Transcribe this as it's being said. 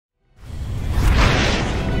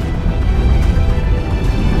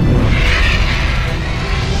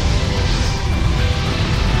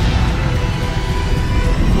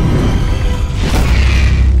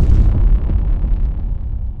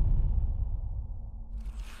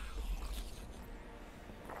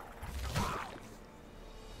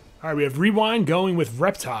Alright, we have Rewind going with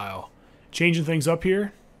Reptile. Changing things up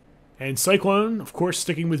here. And Cycl6ne, of course,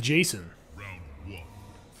 sticking with Jason. Round 1,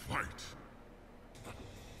 fight.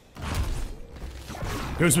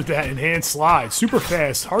 Goes with that enhanced slide. Super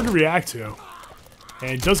fast, hard to react to.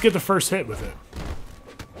 And does get the first hit with it.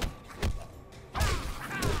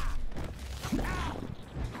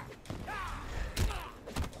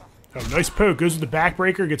 Oh, nice poke. Goes with the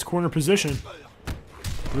backbreaker, gets corner position.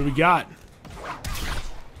 What do we got?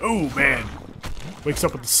 Oh, man. Wakes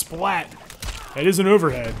up with the splat. That is an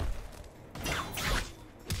overhead.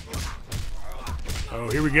 Oh,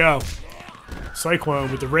 here we go. Cycl6ne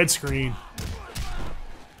with the red screen.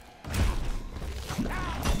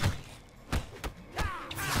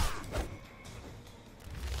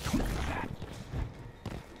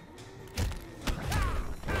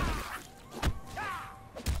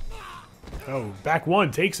 Oh, back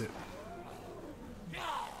one takes it.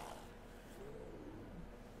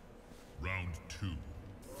 Round 2,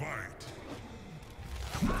 fight.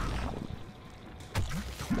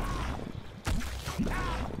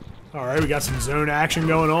 All right, we got some zone action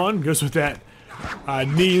going on. Goes with that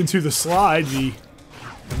knee into the slide, the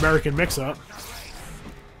American mix-up.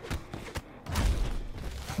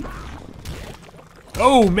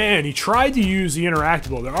 Oh, man, he tried to use the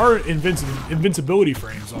interactable. There are invincibility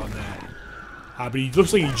frames on that. But he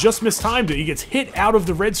looks like he just mistimed it. He gets hit out of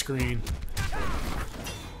the red screen.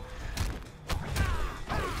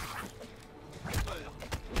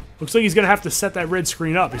 Looks like he's going to have to set that red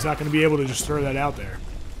screen up. He's not going to be able to just throw that out there.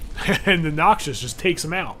 And the Noxious just takes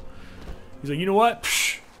him out. He's like, you know what?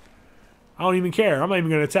 Psh, I don't even care. I'm not even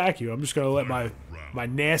going to attack you. I'm just going to let my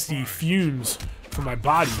nasty fumes from my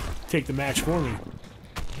body take the match for me.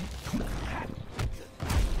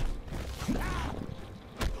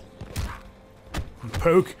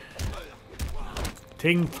 Poke.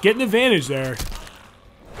 Getting advantage there.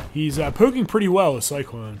 He's poking pretty well with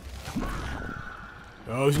Cycl6ne.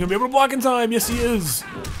 Oh, he's going to be able to block in time. Yes, he is.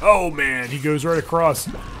 Oh, man. He goes right across.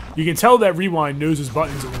 You can tell that Rewind knows his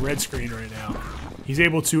buttons on the red screen right now. He's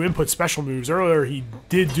able to input special moves. Earlier, he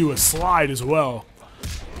did do a slide as well.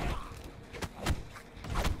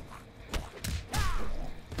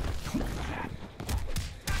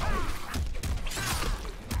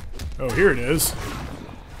 Oh, here it is.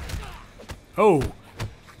 Oh.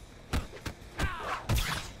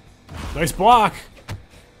 Nice block.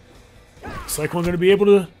 Cycl6ne going to be able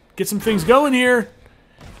to get some things going here.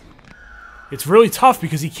 It's really tough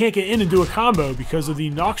because he can't get in and do a combo because of the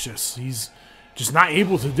Noxious. He's just not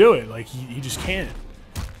able to do it. Like, he just can't.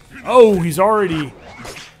 Oh, he's already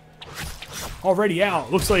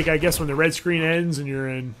out. Looks like, I guess, when the red screen ends and you're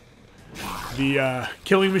in the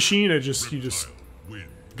killing machine, you just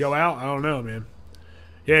go out. I don't know, man.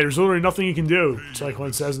 Yeah, there's literally nothing you can do,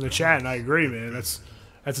 Cycl6ne says in the chat, and I agree, man. That's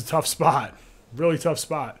a tough spot. Really tough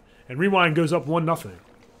spot. And Rewind goes up 1-0.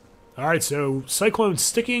 Alright, so Cycl6ne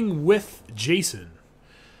sticking with Jason.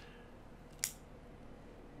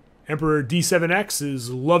 Emperor D7X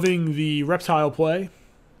is loving the Reptile play.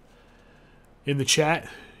 In the chat,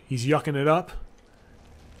 he's yucking it up.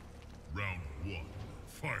 Round 1,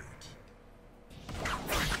 fight.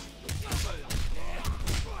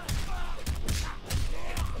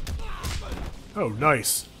 Oh,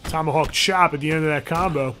 nice. Tomahawk chop at the end of that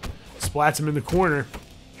combo. Splats him in the corner.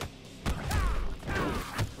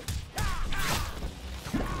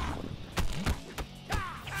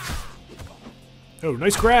 Oh,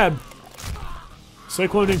 nice grab.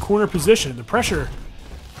 Cycl6ne in corner position. The pressure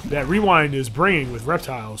that Rewind is bringing with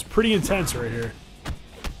Reptile is pretty intense right here.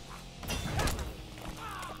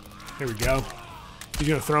 There we go. He's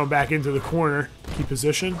going to throw him back into the corner. Keep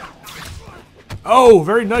position. Oh,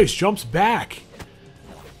 very nice. Jumps back.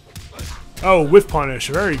 Oh, whiff punish.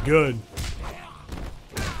 Very good.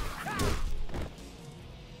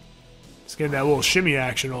 He's getting that little shimmy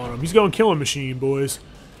action on him. He's going killing machine, boys.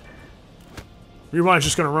 Rewind's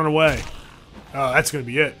just going to run away. Oh, that's going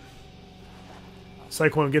to be it.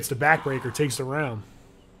 Cycl6ne gets the backbreaker, takes the round.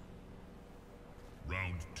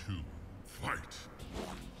 Round 2, fight.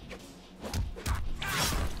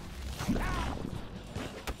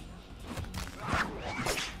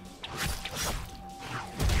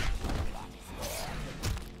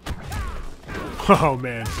 Oh,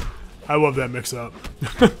 man. I love that mix-up.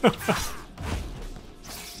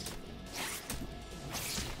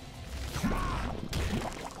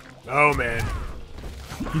 Oh, man.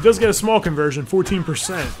 He does get a small conversion,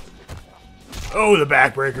 14%. Oh, the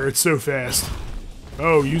backbreaker. It's so fast.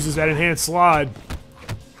 Oh, uses that enhanced slide.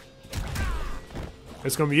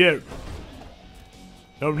 That's going to be it.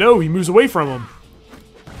 Oh, no. He moves away from him.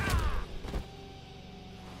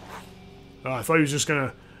 Oh, I thought he was just going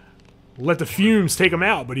to let the fumes take him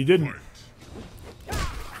out, but he didn't.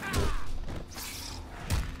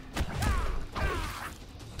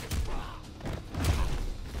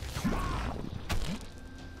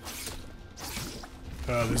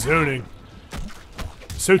 The zoning.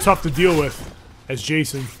 So tough to deal with as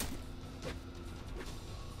Jason.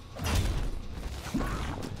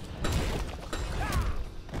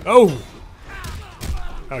 Oh!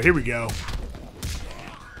 Oh, here we go.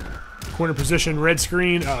 Corner position, red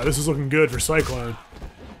screen. Oh, this is looking good for Cycl6ne.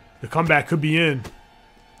 The comeback could be in.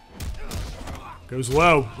 Goes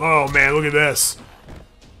low. Oh, man, look at this.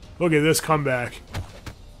 Look at this comeback.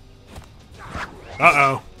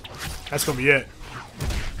 Uh-oh. That's going to be it.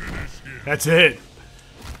 That's it.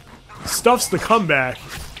 Stuffs the comeback,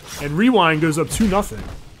 and Rewind goes up 2-0.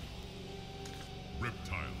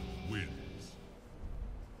 Reptile wins.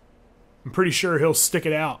 I'm pretty sure he'll stick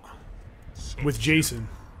it out with Jason.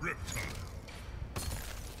 Reptile.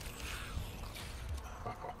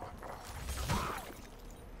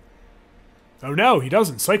 Oh no, he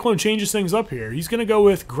doesn't. Cycl6ne changes things up here. He's going to go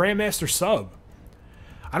with Grandmaster Sub.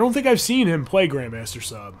 I don't think I've seen him play Grandmaster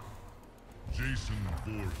Sub. Jason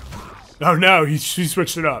Voorhees. Oh no, he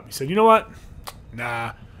switched it up. He said, you know what?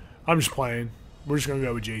 Nah, I'm just playing. We're just going to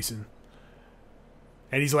go with Jason.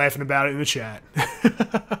 And he's laughing about it in the chat.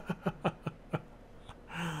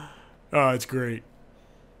 Oh, it's great.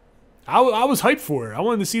 I was hyped for it. I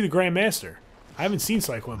wanted to see the Grandmaster. I haven't seen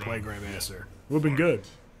Cycl6ne play Grandmaster. Would have been good.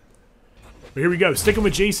 But here we go, sticking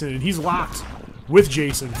with Jason, and he's locked with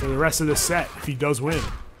Jason for the rest of this set if he does win.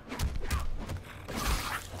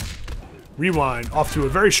 Rewind, off to a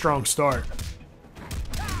very strong start.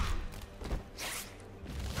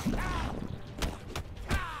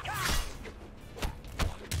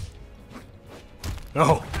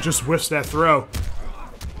 Oh, just whiffs that throw.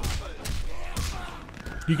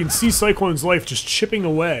 You can see Cycl6ne's life just chipping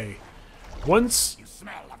away. Once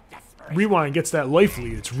Rewind gets that life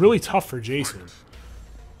lead, it's really tough for Jason.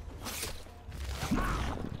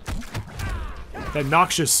 That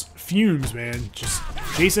noxious fumes, man. Just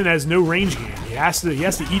Jason has no range game. He has to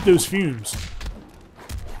eat those fumes.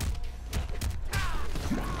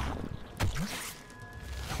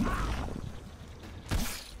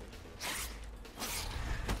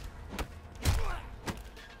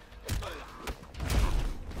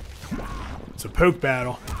 It's a poke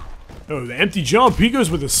battle. Oh, the empty jump. He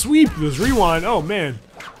goes with a sweep. This Rewind. Oh, man.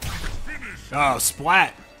 Oh,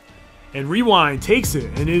 splat. And Rewind takes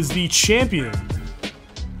it and is the champion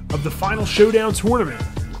of the final showdown tournament.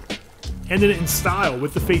 Ended it in style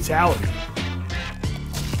with the fatality.